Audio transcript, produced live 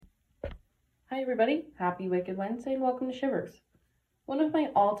Hi everybody, happy Wicked Wednesday and welcome to Shivers. One of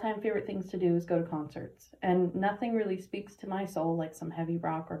my all-time favorite things to do is go to concerts, and nothing really speaks to my soul like some heavy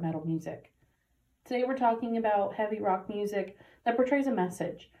rock or metal music. Today we're talking about heavy rock music that portrays a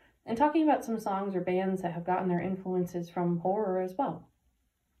message, and talking about some songs or bands that have gotten their influences from horror as well.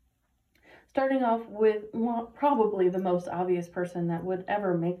 Starting off with probably the most obvious person that would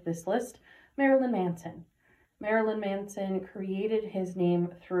ever make this list, Marilyn Manson. Marilyn Manson created his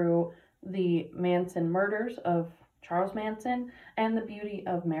name through the Manson murders of Charles Manson and the beauty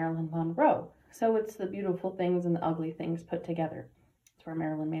of Marilyn Monroe. So it's the beautiful things and the ugly things put together. That's where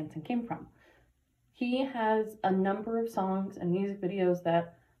Marilyn Manson came from. He has a number of songs and music videos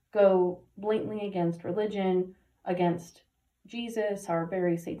that go blatantly against religion, against Jesus, are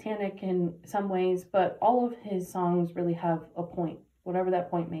very satanic in some ways, but all of his songs really have a point, whatever that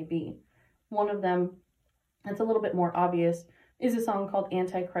point may be. One of them that's a little bit more obvious is a song called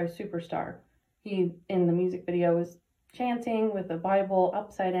Antichrist Superstar. He, in the music video, is chanting with a Bible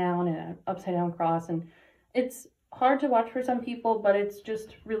upside down and an upside down cross, and it's hard to watch for some people, but it's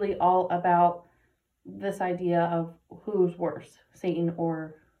just really all about this idea of who's worse, Satan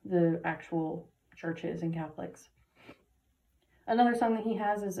or the actual churches and Catholics. Another song that he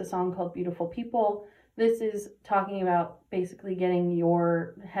has is a song called Beautiful People. This is talking about basically getting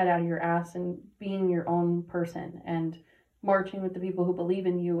your head out of your ass and being your own person and marching with the people who believe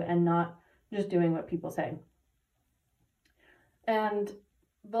in you and not just doing what people say. And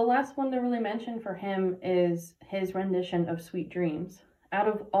the last one to really mention for him is his rendition of Sweet Dreams. Out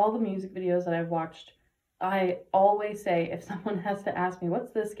of all the music videos that I've watched, I always say, if someone has to ask me,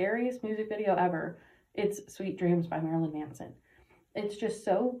 what's the scariest music video ever? It's Sweet Dreams by Marilyn Manson. It's just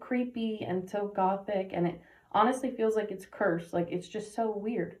so creepy and so gothic, and it honestly feels like it's cursed. Like, it's just so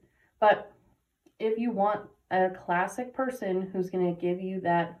weird. But if you want a classic person who's going to give you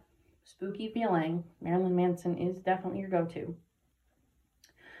that spooky feeling, Marilyn Manson is definitely your go-to.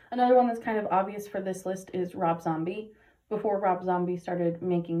 Another one that's kind of obvious for this list is Rob Zombie. Before Rob Zombie started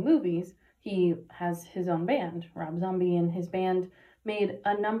making movies, he has his own band. Rob Zombie and his band made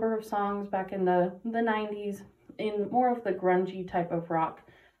a number of songs back in the 90s, in more of the grungy type of rock,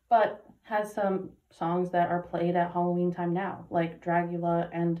 but has some songs that are played at Halloween time now, like Dragula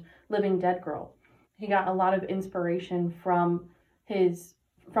and Living Dead Girl. He got a lot of inspiration from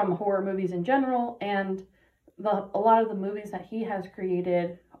horror movies in general, and a lot of the movies that he has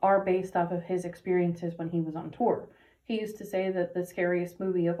created are based off of his experiences when he was on tour. He used to say that the scariest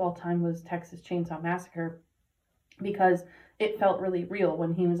movie of all time was Texas Chainsaw Massacre because it felt really real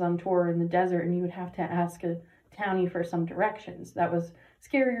when he was on tour in the desert and you would have to ask a townie for some directions. That was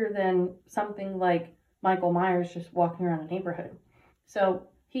scarier than something like Michael Myers just walking around a neighborhood. So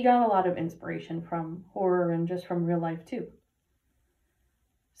he got a lot of inspiration from horror and just from real life too.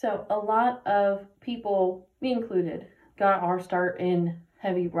 So a lot of people, me included, got our start in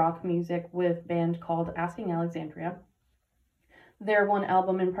heavy rock music with a band called Asking Alexandria. Their one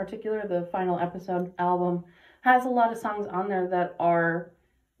album in particular, the Final Episode album, has a lot of songs on there that are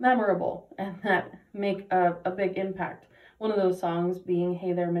memorable and that make a big impact. One of those songs being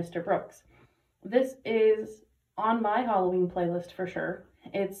Hey There, Mr. Brooks. This is on my Halloween playlist for sure.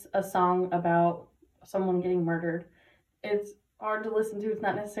 It's a song about someone getting murdered. It's hard to listen to, it's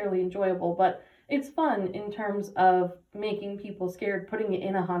not necessarily enjoyable, but it's fun in terms of making people scared, putting it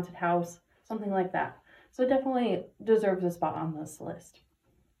in a haunted house, something like that. So it definitely deserves a spot on this list.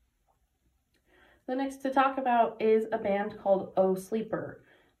 The next to talk about is a band called Oh Sleeper.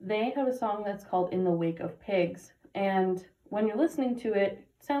 They have a song that's called In the Wake of Pigs, and when you're listening to it, it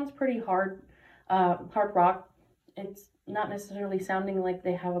sounds pretty hard rock. It's not necessarily sounding like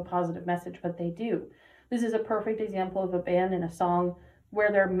they have a positive message, but they do. This is a perfect example of a band and a song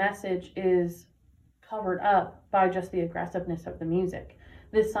where their message is covered up by just the aggressiveness of the music.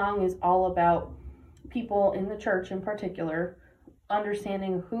 This song is all about people in the church in particular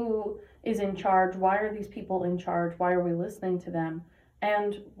understanding who is in charge, why are these people in charge, why are we listening to them,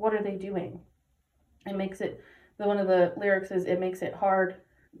 and what are they doing? It makes it, one of the lyrics is, it makes it hard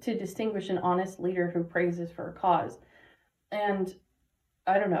to distinguish an honest leader who praises for a cause. And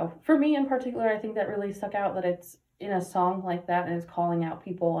I don't know, for me in particular, I think that really stuck out, that it's in a song like that and it's calling out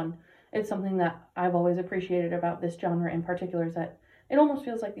people, and it's something that I've always appreciated about this genre in particular, is that it almost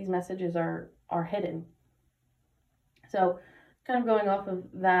feels like these messages are hidden. So kind of going off of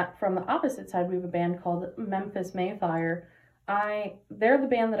that, from the opposite side, we have a band called Memphis Mayfire. They're the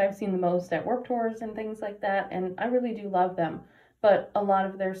band that I've seen the most at work tours and things like that, and I really do love them. But a lot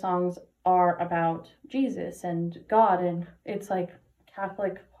of their songs are about Jesus and God, and it's like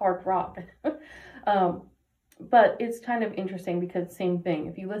Catholic hard rock. But it's kind of interesting because same thing.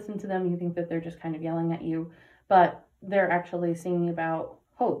 If you listen to them, you think that they're just kind of yelling at you, but they're actually singing about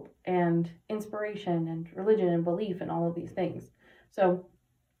hope and inspiration and religion and belief and all of these things. So,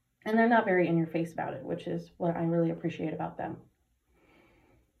 and they're not very in your face about it, which is what I really appreciate about them.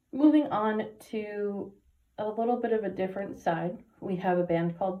 Moving on to a little bit of a different side, we have a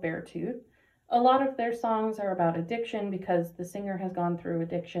band called Beartooth. A lot of their songs are about addiction because the singer has gone through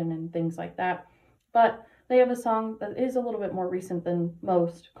addiction and things like that. But they have a song that is a little bit more recent than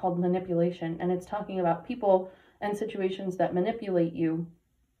most called Manipulation, and it's talking about people and situations that manipulate you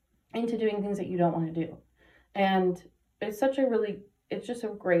into doing things that you don't want to do. And it's it's just a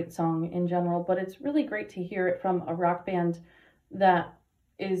great song in general, but it's really great to hear it from a rock band that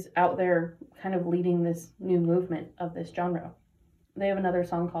is out there kind of leading this new movement of this genre. They have another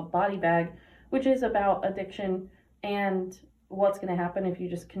song called Body Bag, which is about addiction and what's going to happen if you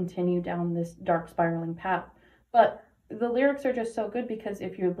just continue down this dark spiraling path. But the lyrics are just so good because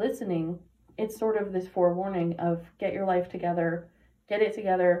if you're listening, it's sort of this forewarning of get your life together, get it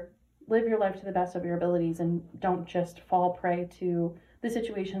together, live your life to the best of your abilities, and don't just fall prey to the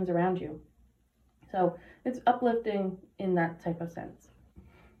situations around you. So it's uplifting in that type of sense.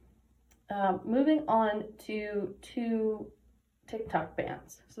 Moving on to two TikTok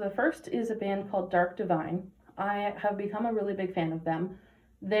bands. So the first is a band called Dark Divine. I have become a really big fan of them.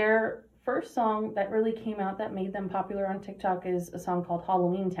 Their first song that really came out that made them popular on TikTok is a song called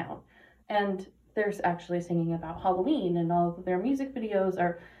Halloween Town. And there's actually singing about Halloween, and all of their music videos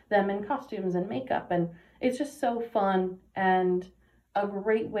are them in costumes and makeup. And it's just so fun and a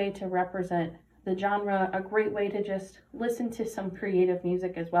great way to represent the genre, a great way to just listen to some creative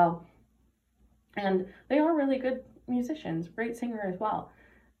music as well. And they are really good musicians, great singer as well.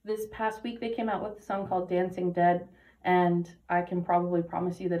 This past week they came out with a song called Dancing Dead, and I can probably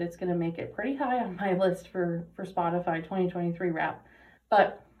promise you that it's going to make it pretty high on my list for Spotify 2023 rap.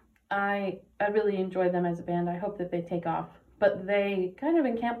 But I really enjoy them as a band. I hope that they take off. But they kind of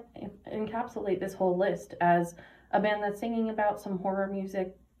encapsulate this whole list as a band that's singing about some horror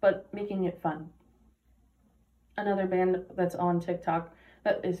music, but making it fun. Another band that's on TikTok,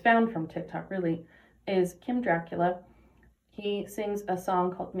 that is found from TikTok really, is Kim Dracula. He sings a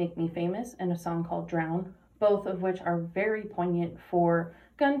song called Make Me Famous and a song called Drown, both of which are very poignant for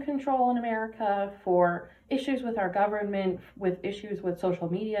gun control in America, for issues with our government, with issues with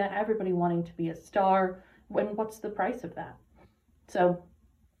social media, everybody wanting to be a star, when what's the price of that? So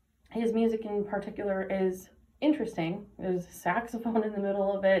his music in particular is interesting. There's a saxophone in the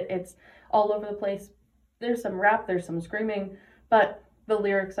middle of it. It's all over the place. There's some rap, there's some screaming, but the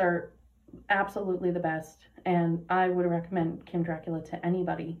lyrics are absolutely the best, and I would recommend Kim Dracula to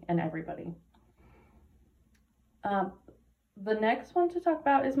anybody and everybody. The next one to talk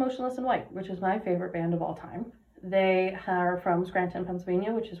about is Motionless in White, which is my favorite band of all time. They are from Scranton,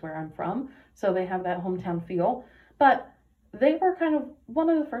 Pennsylvania, which is where I'm from, so they have that hometown feel. But they were kind of one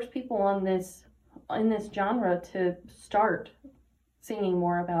of the first people in this genre to start singing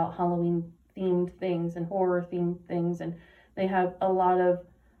more about Halloween themed things and horror themed things, and they have a lot of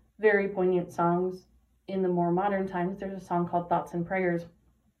very poignant songs. In the more modern times, there's a song called Thoughts and Prayers,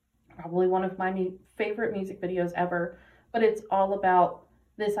 probably one of my favorite music videos ever, but it's all about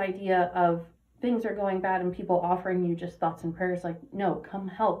this idea of things are going bad and people offering you just thoughts and prayers like, no, come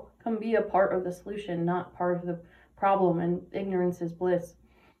help, come be a part of the solution, not part of the problem, and ignorance is bliss.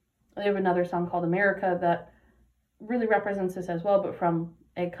 They have another song called America that really represents this as well, but from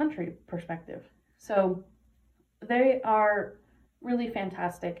a country perspective. So they are really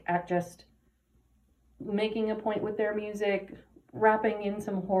fantastic at just making a point with their music, wrapping in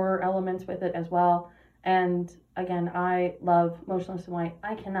some horror elements with it as well. And again, I love Motionless in White.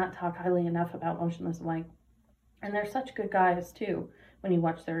 I cannot talk highly enough about Motionless in White. And they're such good guys too. When you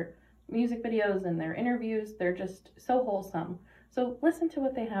watch their music videos and their interviews, they're just so wholesome. So listen to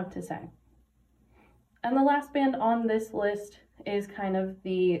what they have to say. And the last band on this list is kind of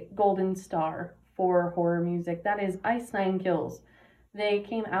the golden star for horror music. That is Ice Nine Kills. They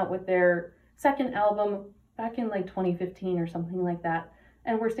came out with their second album back in like 2015 or something like that.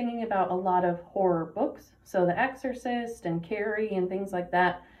 And we're singing about a lot of horror books. So The Exorcist and Carrie and things like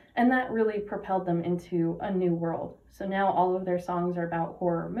that. And that really propelled them into a new world. So now all of their songs are about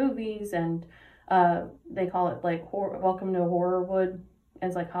horror movies, and they call it like Welcome to Horrorwood,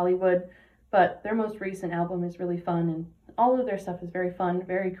 as like Hollywood. But their most recent album is really fun, and all of their stuff is very fun,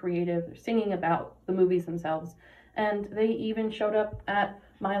 very creative. They're singing about the movies themselves. And they even showed up at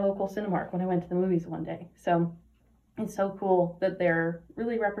my local Cinemark when I went to the movies one day. So it's so cool that they're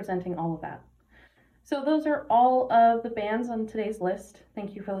really representing all of that. So those are all of the bands on today's list.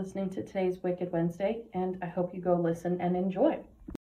 Thank you for listening to today's Wicked Wednesday, and I hope you go listen and enjoy.